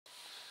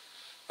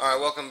Alright,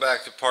 welcome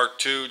back to part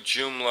 2,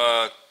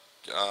 Joomla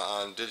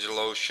on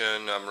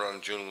DigitalOcean. I'm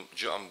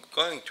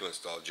going to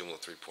install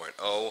Joomla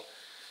 3.0.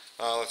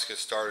 Let's get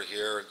started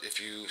here. If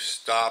you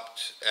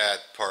stopped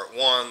at part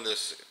 1,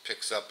 this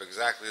picks up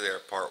exactly there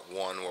at part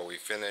 1 where we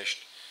finished.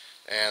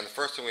 And the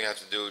first thing we have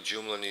to do,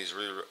 Joomla needs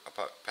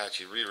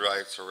Apache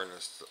rewrite, so we're going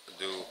to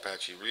do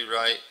Apache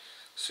rewrite,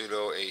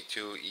 sudo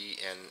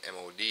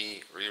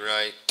a2enmod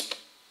rewrite,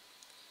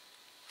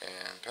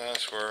 and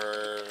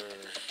password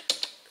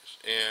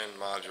in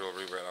module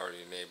rewrite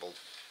already enabled.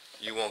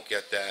 You won't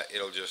get that,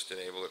 it'll just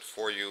enable it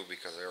for you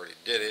because I already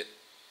did it.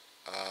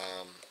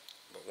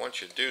 But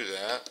once you do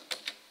that,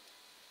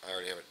 I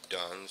already have it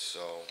done,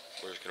 so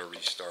we're just going to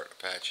restart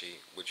Apache,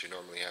 which you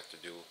normally have to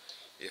do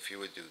if you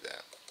would do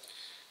that.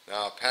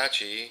 Now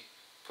Apache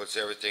puts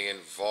everything in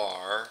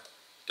var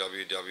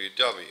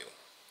www.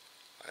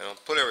 I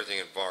don't put everything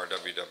in var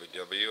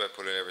www, I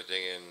put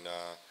everything in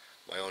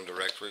my own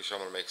directory, so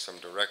I'm going to make some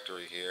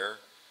directory here.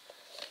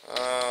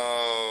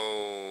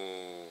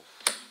 Oh,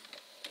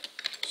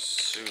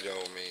 sudo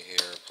me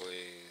here,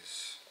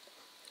 please.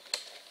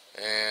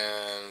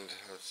 And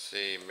let's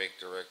see, make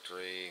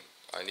directory.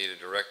 I need a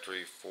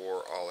directory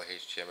for all the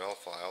HTML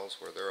files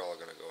where they're all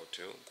going to go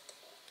to.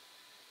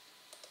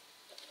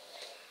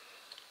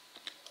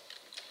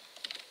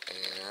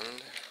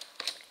 And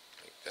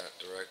make that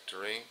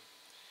directory.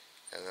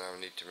 And then I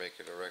need to make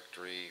a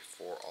directory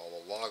for all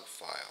the log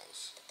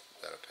files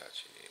that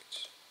Apache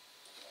needs.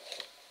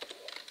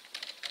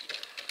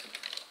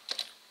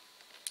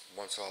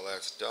 Once all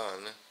that's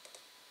done,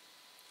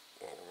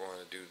 what we're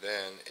going to do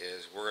then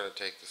is we're going to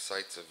take the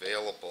sites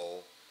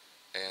available,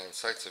 and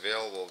sites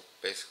available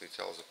basically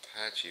tells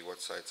Apache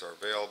what sites are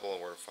available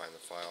and where to find the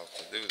files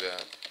to do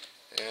that,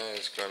 and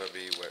it's going to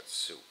be wet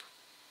soup.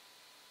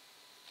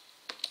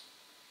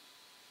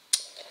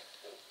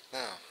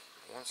 Now,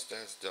 once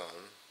that's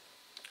done,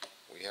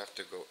 we have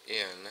to go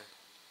in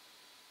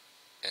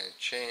and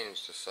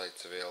change the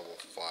sites available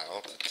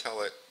file to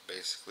tell it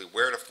basically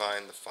where to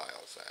find the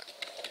files at.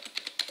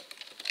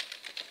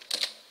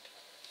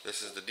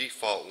 This is the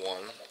default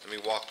one. Let me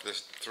walk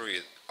this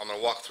through. I'm going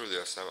to walk through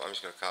this. I'm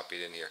just going to copy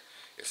it in here.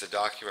 It's the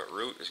document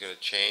root is going to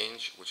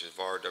change, which is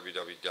var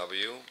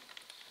www.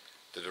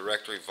 The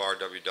directory var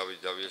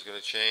www is going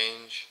to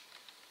change.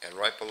 And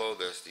right below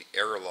this, the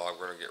error log,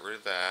 we're going to get rid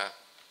of that.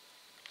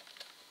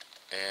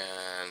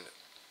 And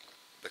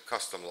the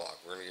custom log,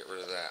 we're going to get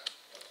rid of that.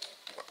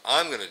 What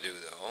I'm going to do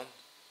though,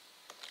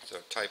 so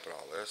I'm typing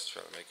all this,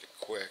 try to make it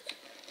quick,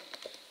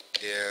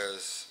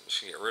 is I'm just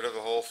going to get rid of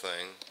the whole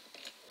thing.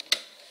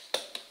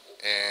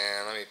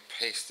 And let me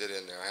paste it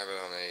in there. I have it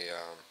on a, I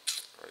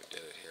already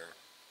did it here.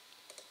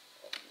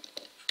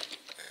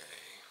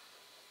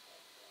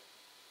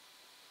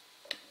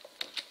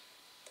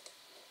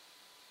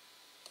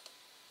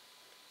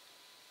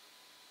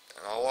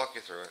 And I'll walk you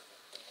through it.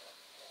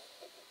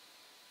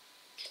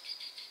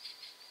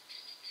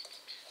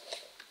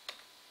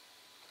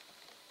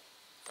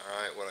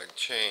 Alright, what I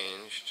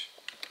changed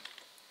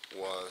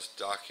was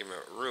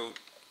document root,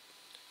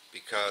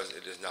 because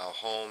it is now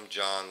home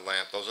John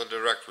Lamp. Those are the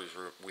directories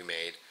we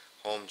made.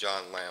 Home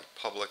John Lamp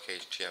public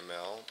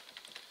HTML,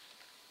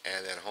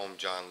 and then home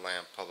John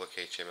Lamp public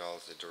HTML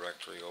is the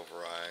directory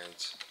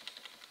overrides.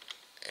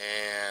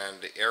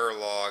 And the error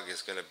log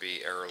is going to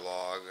be error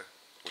log,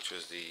 which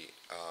was the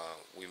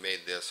we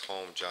made this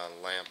home John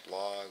Lamp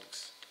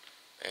logs,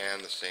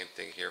 and the same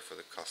thing here for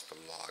the custom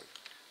log.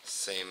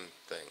 Same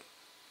thing.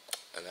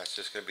 And that's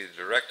just going to be the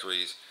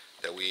directories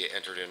that we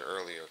entered in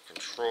earlier.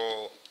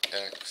 Control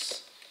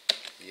X.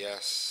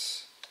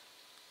 Yes,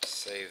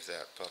 save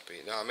that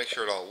puppy. Now make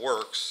sure it all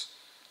works.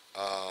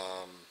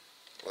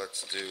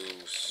 Let's do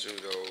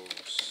sudo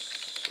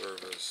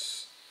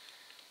service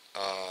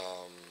Apache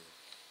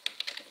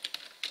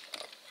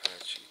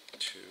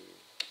 2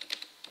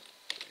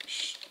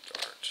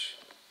 restart.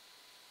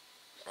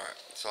 Alright,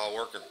 it's all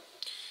working.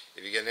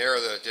 If you get an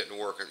error that it didn't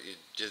work, you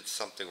did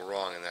something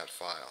wrong in that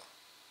file.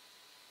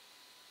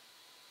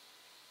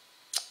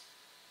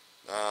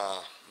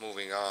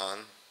 Moving on.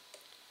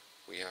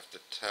 We have to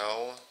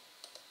tell,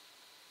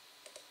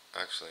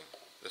 actually,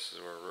 this is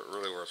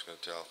where it's going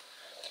to tell.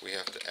 We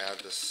have to add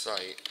the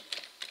site,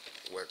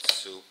 wet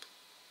soup.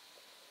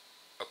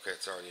 Okay,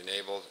 it's already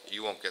enabled.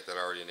 You won't get that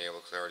already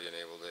enabled because I already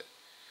enabled it.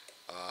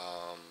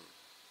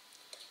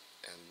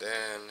 And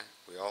then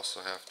we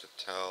also have to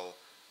tell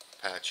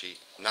Apache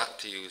not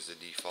to use the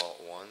default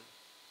one.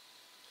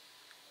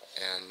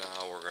 And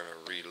now we're going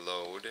to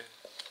reload,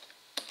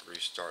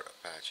 restart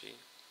Apache.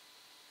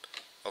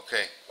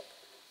 Okay.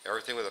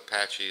 Everything with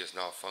Apache is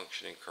now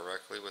functioning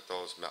correctly with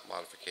those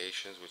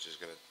modifications, which is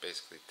going to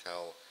basically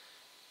tell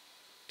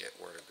it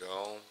where to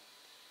go.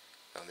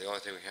 Now the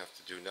only thing we have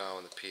to do now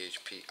in the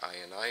PHP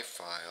ini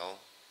file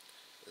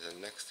is the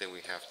next thing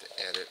we have to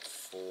edit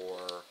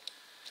for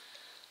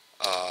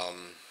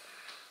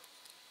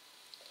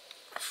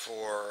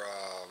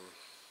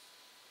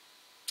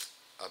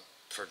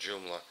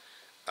Joomla.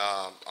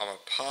 I'm going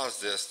to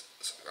pause this.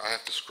 I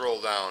have to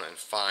scroll down and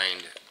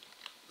find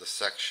the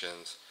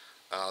sections.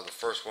 The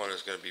first one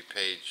is going to be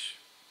page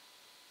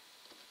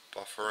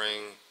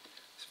buffering.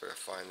 See if I can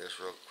find this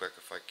real quick.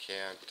 If I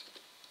can't,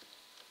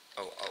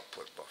 oh,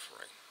 output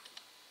buffering.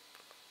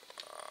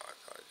 I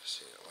thought I just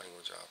seen it.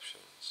 Language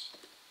options.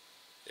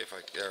 If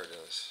I, there it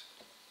is.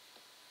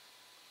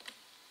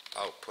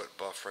 Output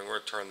buffering. We're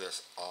gonna turn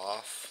this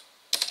off,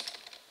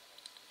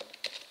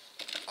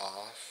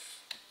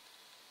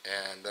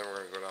 and then we're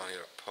gonna go down here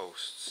to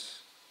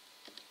posts,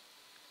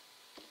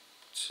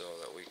 so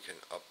that we can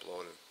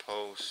upload and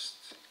post.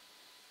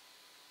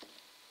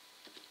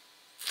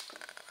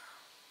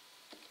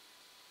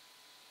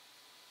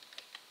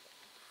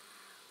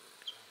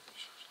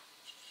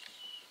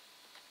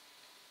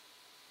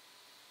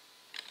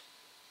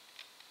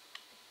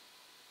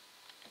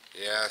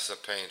 Yeah, it's a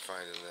pain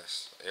finding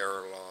this.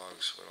 Error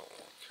logs, we don't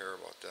care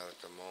about that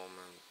at the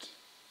moment.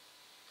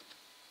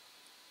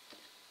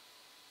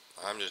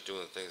 I'm just doing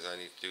the things I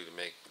need to do to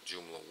make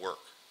Joomla work.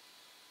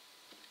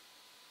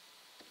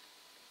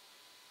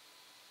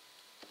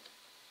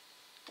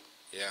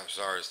 Yeah, I'm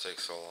sorry it's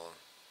takes so long.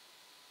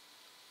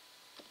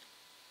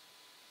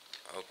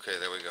 Okay,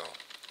 there we go.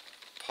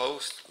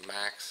 Post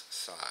max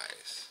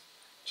size.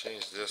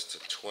 Change this to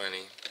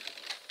 20.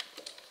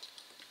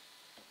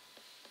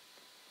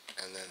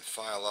 And then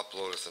file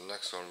upload is the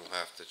next one we'll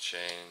have to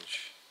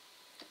change.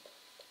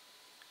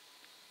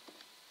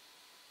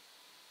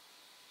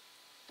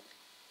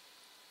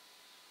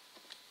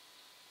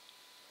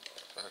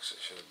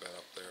 Actually should have been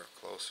up there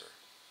closer.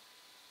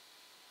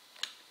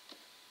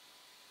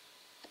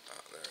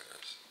 Oh, there it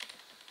is.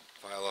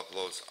 File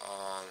uploads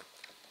on.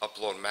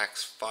 Upload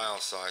max file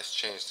size.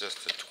 Change this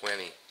to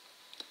 20.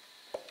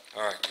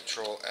 Alright,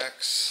 Control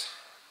X.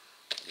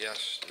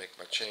 Yes, make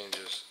my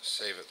changes.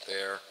 Save it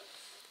there.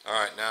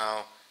 Alright,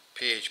 now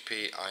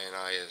PHP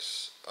INI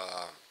is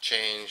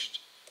changed,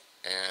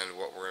 and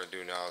what we're going to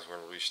do now is we're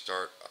going to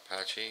restart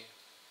Apache.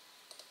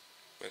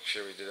 Make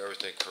sure we did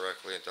everything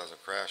correctly, it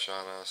doesn't crash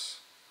on us.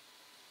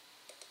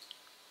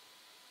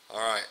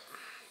 Alright,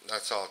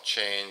 that's all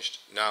changed.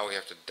 Now we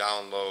have to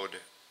download.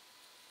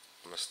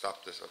 I'm going to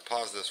stop this, I'll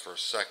pause this for a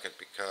second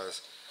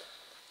because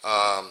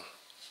I'm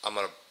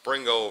going to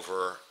bring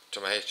over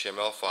to my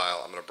HTML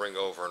file, I'm going to bring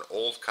over an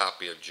old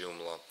copy of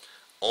Joomla,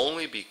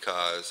 only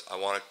because I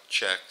want to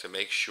check to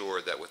make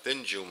sure that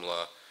within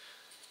Joomla,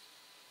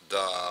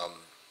 the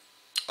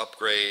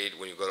upgrade,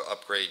 when you go to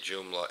upgrade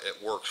Joomla,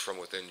 it works from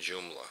within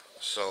Joomla.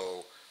 So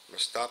I'm going to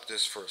stop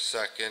this for a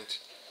second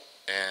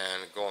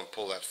and go and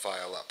pull that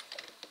file up.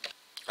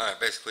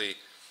 Alright, basically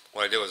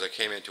what I did was I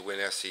came into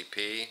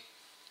WinSCP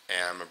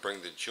and I'm going to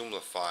bring the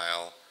Joomla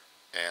file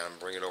and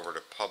bring it over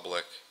to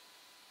public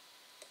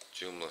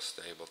Joomla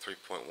stable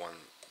 3.1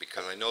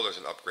 because I know there's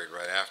an upgrade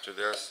right after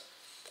this.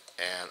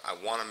 And I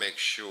want to make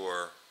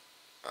sure,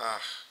 well,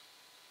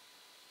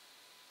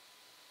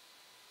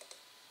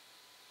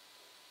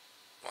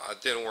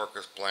 it didn't work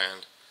as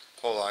planned.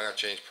 Hold on, I got to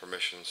change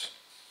permissions.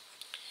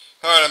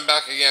 Alright, I'm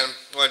back again.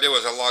 What I did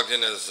was I logged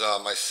in as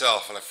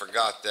myself, and I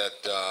forgot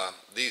that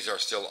these are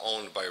still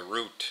owned by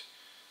root.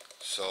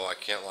 So I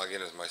can't log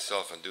in as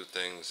myself and do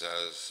things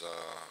as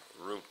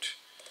root.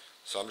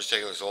 So I'm just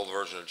taking this old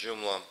version of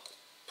Joomla,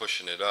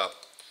 pushing it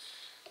up.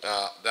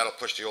 That'll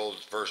push the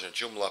old version of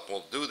Joomla up, and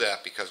we'll do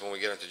that because when we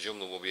get into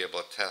Joomla we'll be able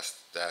to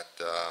test that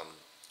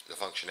the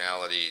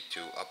functionality to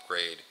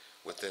upgrade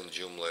within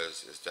Joomla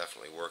is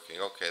definitely working.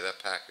 Okay,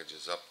 that package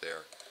is up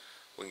there.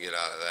 We can get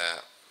out of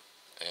that.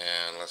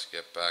 And let's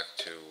get back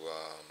to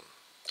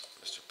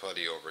Mr.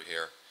 Putty over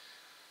here.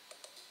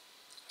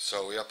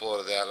 So we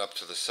uploaded that up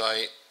to the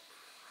site.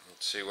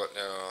 Let's see what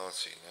now. Let's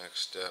see. Next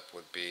step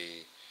would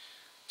be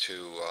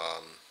to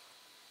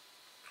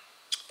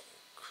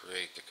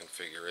create the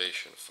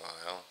configuration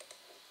file.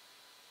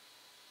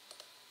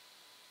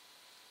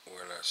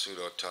 We're going to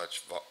sudo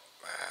touch.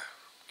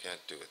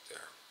 Can't do it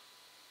there.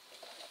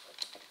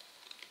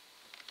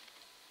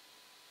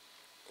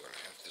 We're going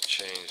to have to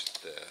change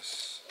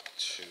this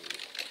to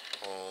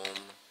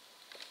home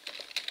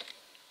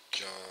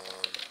John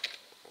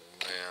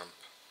Lamp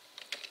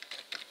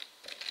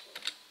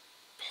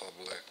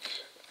public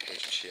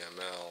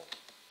HTML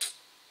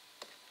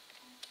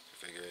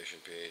configuration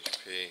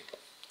PHP.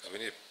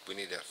 We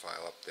need that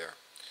file up there.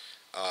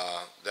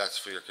 That's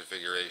for your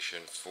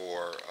configuration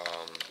for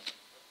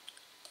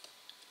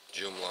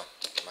Joomla.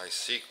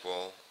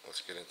 MySql.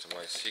 Let's get into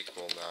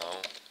MySql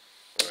now.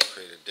 We're going to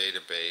create a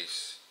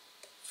database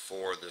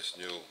for this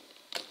new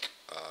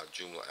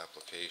Joomla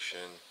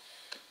application.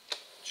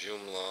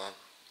 Joomla.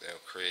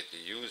 They'll create the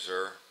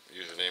user. The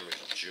username is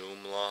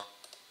Joomla.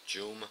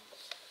 Joom.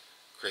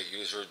 Create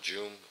user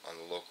Joom on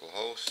the local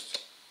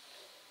host.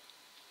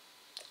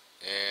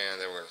 And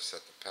then we're going to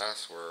set the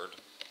password.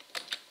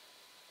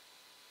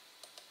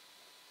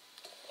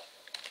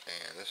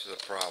 And this is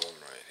a problem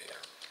right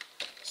here.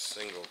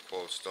 Single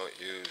quotes, don't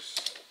use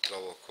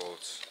double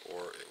quotes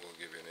or it will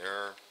give you an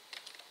error.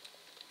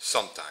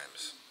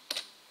 Sometimes.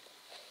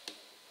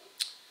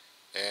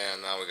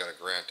 And now we got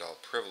to grant all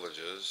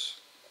privileges.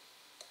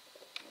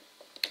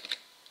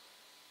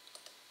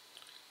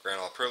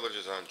 Grant all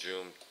privileges on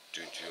Joom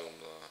to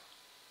Joomla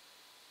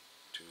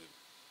to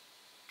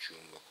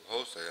Joomla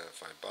localhost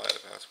identified by the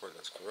password.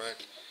 That's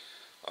correct.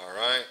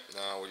 Alright,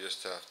 now we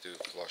just have to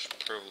flush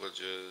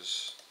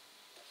privileges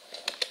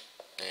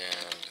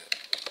and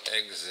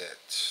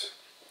exit.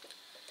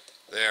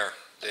 There,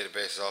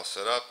 database is all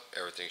set up,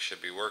 everything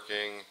should be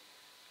working,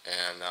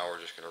 and now we're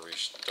just going to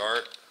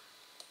restart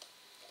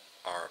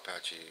our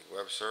Apache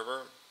web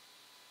server.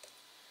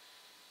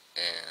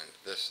 And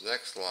this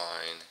next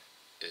line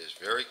is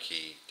very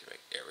key to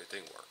make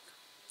everything work.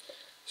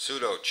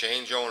 Sudo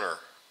change owner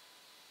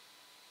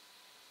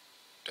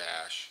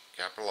dash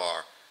capital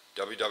R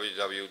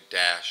www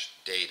dash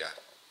data.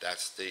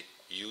 That's the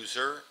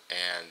user,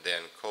 and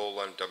then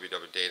colon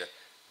www data.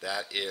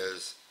 That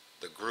is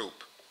the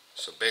group.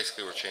 So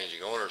basically we're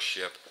changing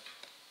ownership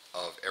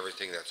of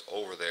everything that's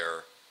over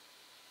there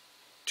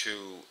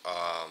to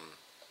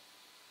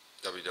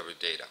www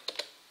data.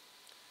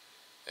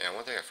 And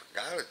one thing I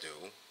forgot to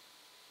do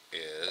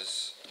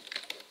is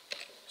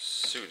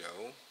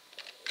sudo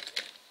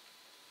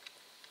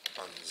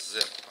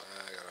unzip. I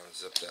gotta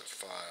unzip that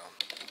file.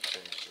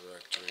 Change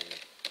directory,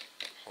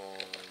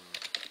 home,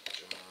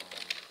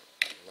 John,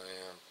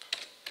 lamp,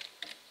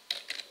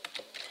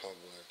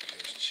 public,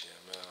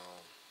 HTML.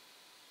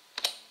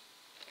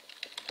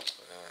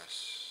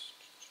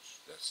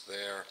 That's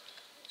there.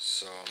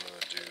 So I'm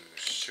gonna do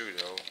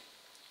sudo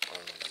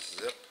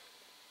unzip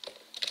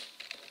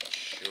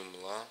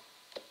Joomla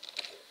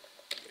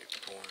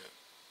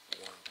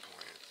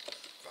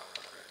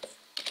 1.5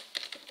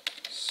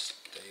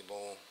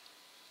 stable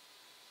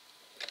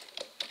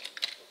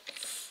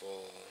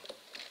full,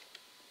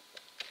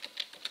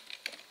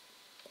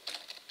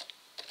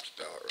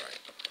 spell it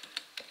right,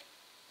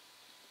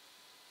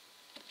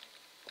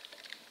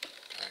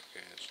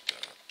 package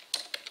dot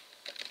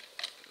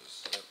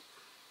zip.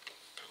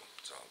 Boom,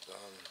 it's all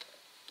done.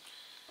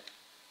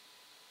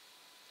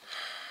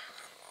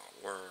 That'll all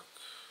work.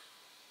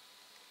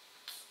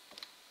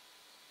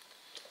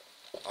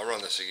 I'll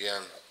run this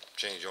again,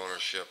 change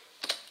ownership,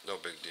 no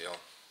big deal,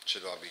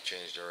 should all be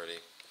changed already.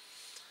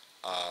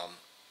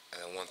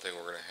 And then one thing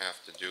we're going to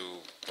have to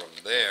do from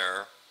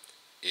there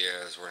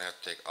is we're going to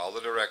have to take all the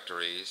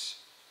directories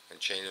and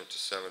change them to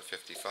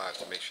 755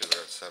 to make sure they're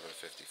at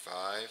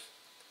 755.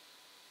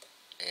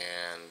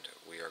 And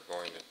we are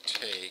going to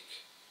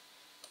take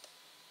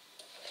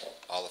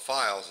all the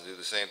files and do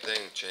the same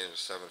thing, change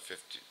them to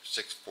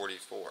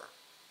 644.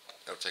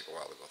 It'll take a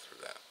while to go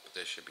through that, but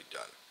they should be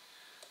done.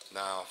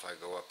 Now if I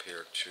go up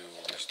here to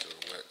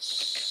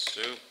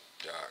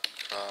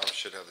MrWetSoup.com,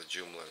 should have the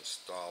Joomla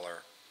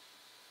Installer.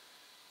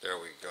 There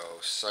we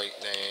go.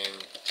 Site name,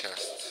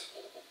 test,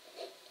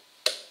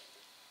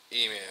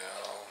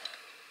 email,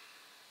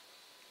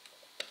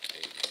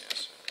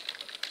 ADS,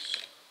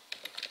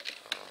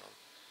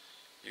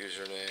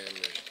 username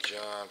is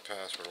John,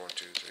 password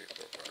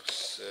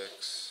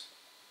 123456,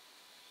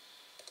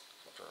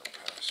 confirm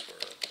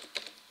password,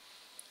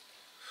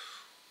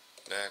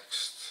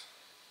 next,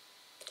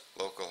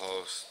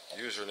 localhost,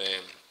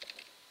 username,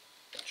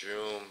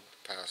 Joom,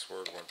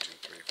 password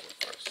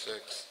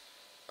 123456.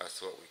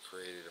 That's what we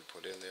created and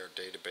put in there.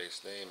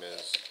 Database name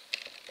is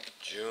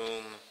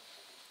Joom.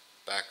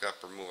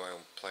 Backup, remove,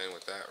 I'm playing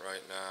with that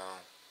right now.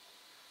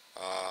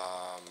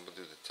 We'll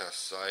do the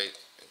test site,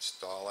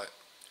 install it.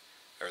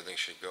 Everything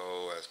should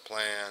go as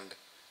planned.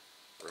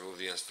 Remove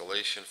the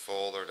installation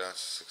folder,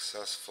 that's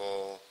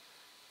successful.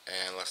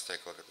 And let's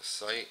take a look at the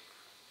site.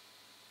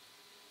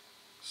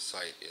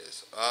 Site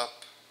is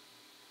up.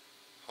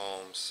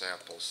 Home,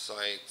 sample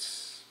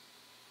sites.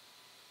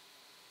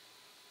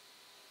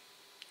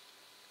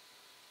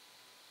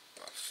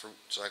 Fruit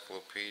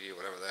encyclopedia,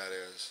 whatever that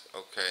is.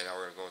 Okay, now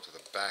we're going to go into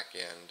the back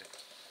end.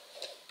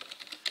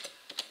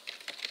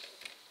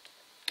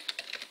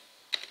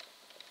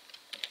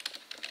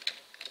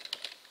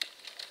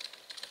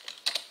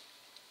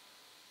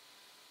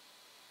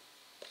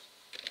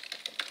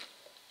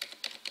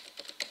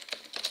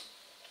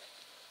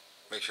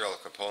 Make sure all the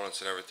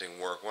components and everything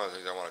work. One of the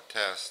things I want to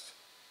test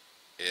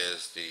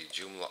is the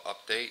Joomla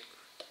update,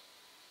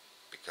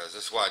 because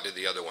this is why I did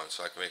the other one,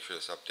 so I can make sure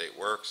this update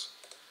works.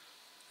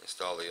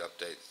 Install the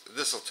update.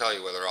 This will tell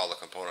you whether all the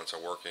components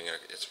are working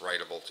and it's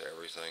writable to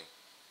everything.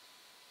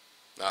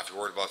 Now if you're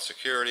worried about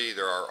security,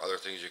 there are other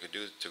things you could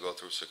do to go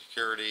through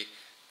security.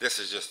 This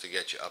is just to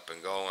get you up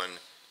and going.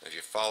 If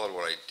you followed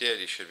what I did,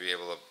 you should be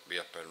able to be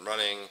up and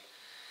running.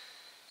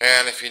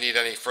 And if you need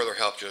any further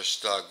help,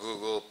 just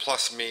Google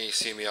plus me,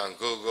 see me on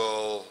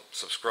Google,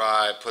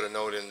 subscribe, put a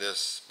note in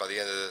this by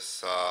the end of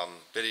this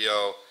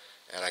video,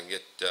 and I can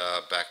get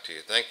back to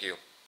you. Thank you.